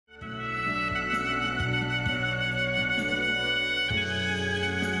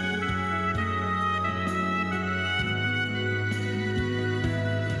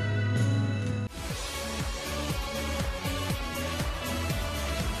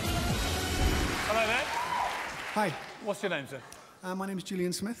Hi. What's your name, sir? My name is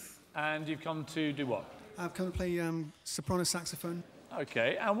Julian Smith. And you've come to do what? I've come to play soprano saxophone.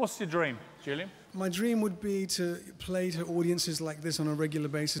 Okay, and what's your dream, Julian? My dream would be to play to audiences like this on a regular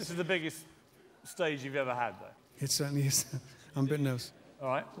basis. This is the biggest stage you've ever had, though. It certainly is. I'm a bit nervous. All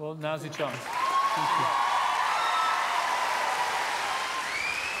right, well, now's your chance. Thank you.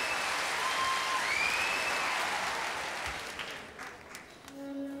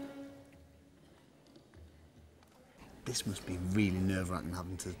 This must be really nerve-wracking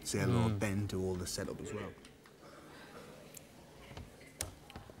having to say hello Ben to all the setup as well.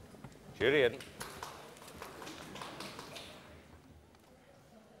 Julian.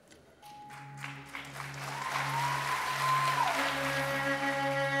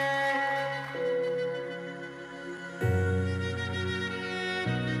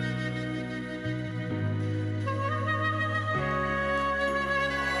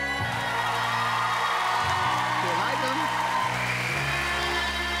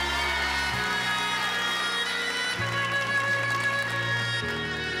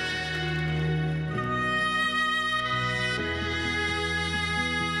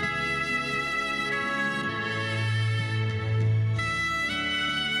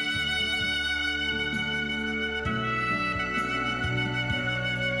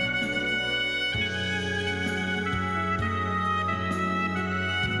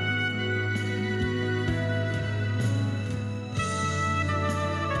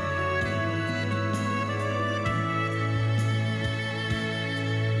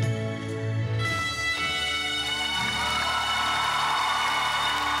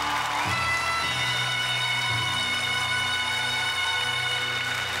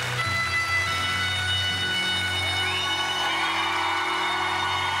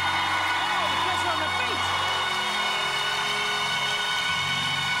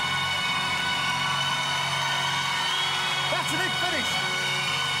 That's a big finish.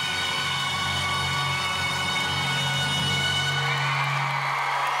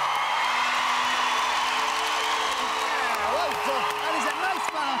 Yeah, well done. That is a nice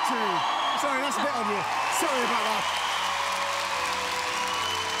one or two. Sorry, that's a bit on you. Sorry about that.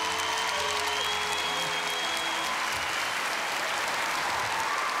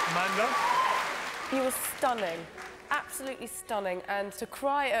 Amanda? You were stunning. Absolutely stunning, and to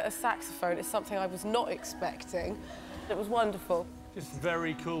cry at a saxophone is something I was not expecting. It was wonderful. Just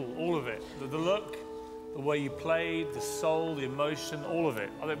very cool, all of it. The look, the way you played, the soul, the emotion, all of it.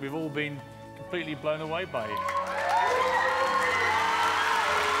 I think we've all been completely blown away by you.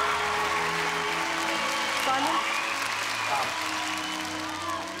 Simon?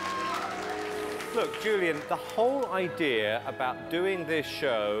 Look, Julian, the whole idea about doing this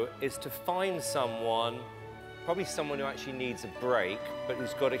show is to find someone, probably someone who actually needs a break, but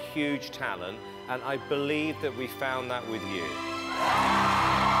who's got a huge talent, and I believe that we found that with you.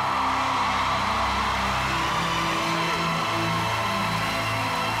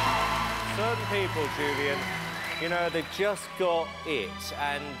 Certain people, Julian, you know, they've just got it,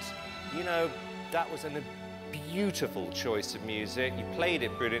 and, you know, that was a beautiful choice of music. You played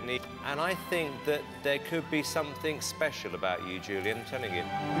it brilliantly, and I think that there could be something special about you, Julian, I'm telling you.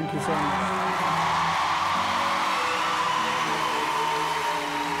 Thank you so much.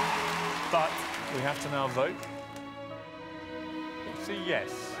 But we have to now vote. It's a yes.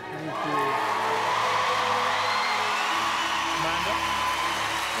 Thank you. Amanda?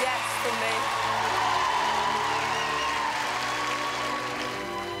 Yes, for me.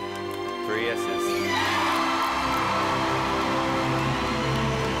 3 yeses.